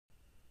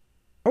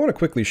to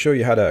quickly show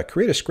you how to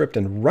create a script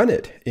and run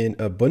it in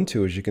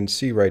Ubuntu. As you can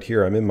see right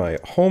here, I'm in my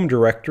home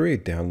directory,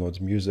 it downloads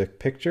music,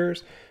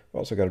 pictures. I've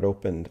also got it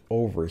opened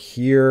over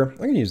here. I'm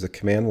going to use the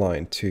command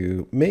line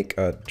to make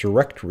a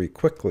directory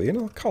quickly, and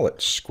I'll call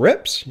it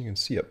scripts. You can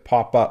see it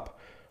pop up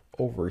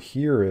over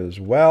here as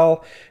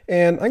well.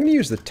 And I'm going to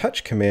use the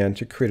touch command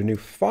to create a new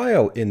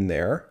file in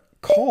there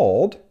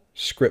called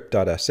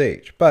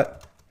script.sh.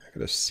 But I'm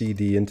going to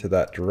cd into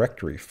that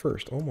directory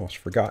first. Almost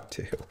forgot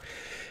to.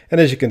 And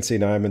as you can see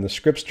now, I'm in the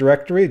scripts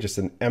directory, just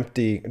an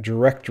empty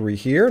directory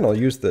here. And I'll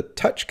use the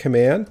touch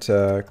command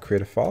to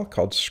create a file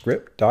called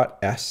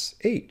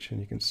script.sh. And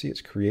you can see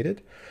it's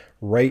created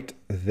right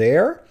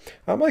there.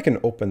 I can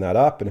open that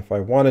up. And if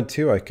I wanted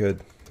to, I could,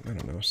 I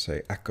don't know,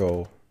 say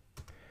echo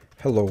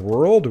hello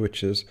world,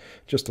 which is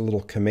just a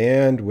little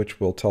command which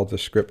will tell the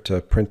script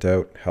to print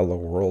out hello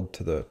world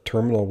to the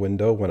terminal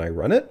window when I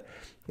run it.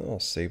 I'll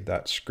save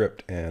that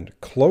script and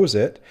close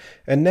it.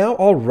 And now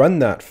I'll run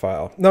that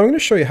file. Now I'm going to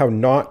show you how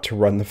not to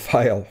run the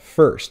file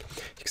first.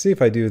 You can see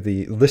if I do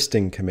the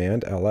listing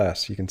command,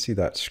 ls, you can see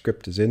that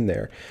script is in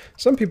there.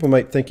 Some people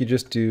might think you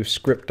just do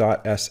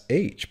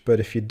script.sh,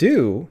 but if you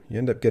do, you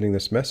end up getting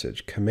this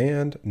message,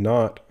 command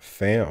not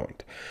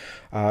found.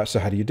 So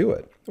how do you do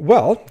it?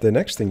 Well, the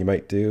next thing you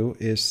might do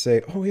is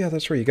say, oh yeah,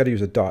 that's right, you got to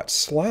use a ./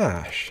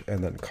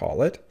 and then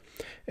call it.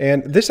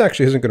 And this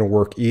actually isn't going to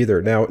work either.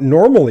 Now,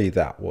 normally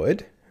that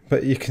would,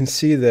 but you can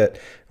see that,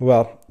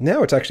 well,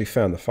 now it's actually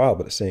found the file,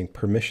 but it's saying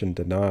permission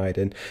denied.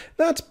 And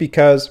that's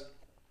because,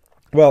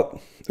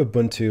 well,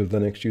 Ubuntu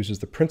Linux uses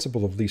the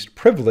principle of least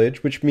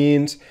privilege, which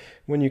means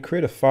when you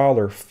create a file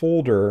or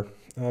folder,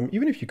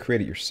 even if you create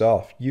it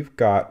yourself, you've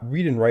got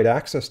read and write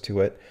access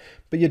to it,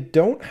 but you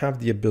don't have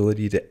the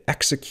ability to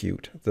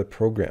execute the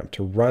program,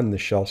 to run the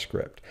shell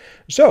script.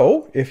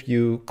 So if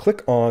you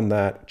click on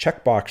that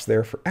checkbox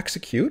there for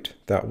execute,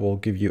 that will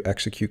give you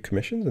execute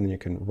permissions, and then you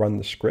can run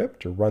the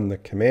script or run the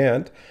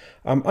command.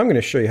 I'm going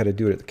to show you how to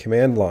do it at the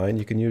command line.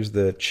 You can use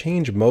the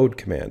change mode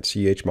command,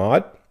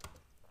 chmod.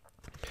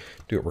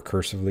 Do it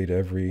recursively to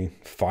every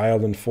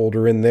file and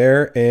folder in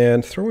there,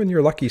 and throw in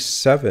your lucky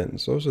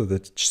 7s. Those are the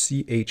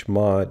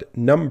chmod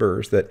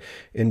numbers that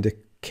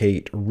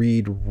indicate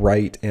read,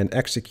 write, and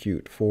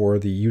execute for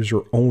the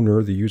user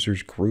owner, the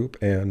user's group,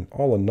 and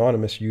all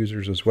anonymous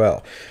users as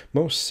well.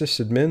 Most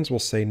sysadmins will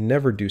say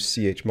never do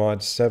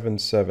chmod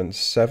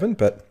 777,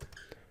 but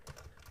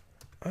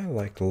I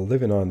like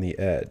living on the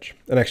edge.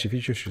 And actually, if you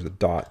just use a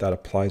dot, that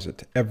applies it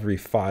to every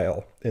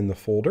file in the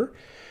folder.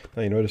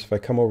 Now you notice if I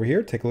come over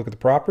here, take a look at the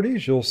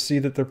properties, you'll see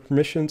that the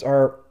permissions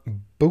are,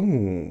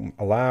 boom,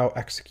 allow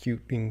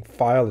executing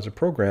file as a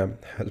program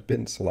has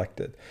been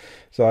selected.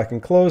 So I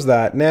can close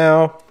that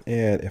now,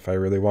 and if I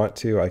really want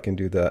to, I can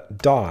do the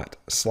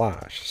 ./script.sh,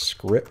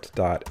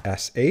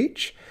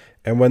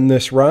 and when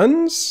this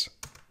runs,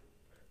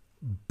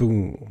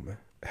 boom,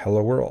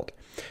 hello world.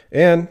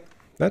 And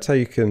that's how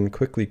you can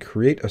quickly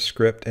create a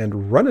script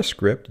and run a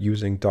script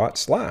using ./ in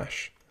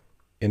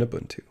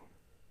Ubuntu.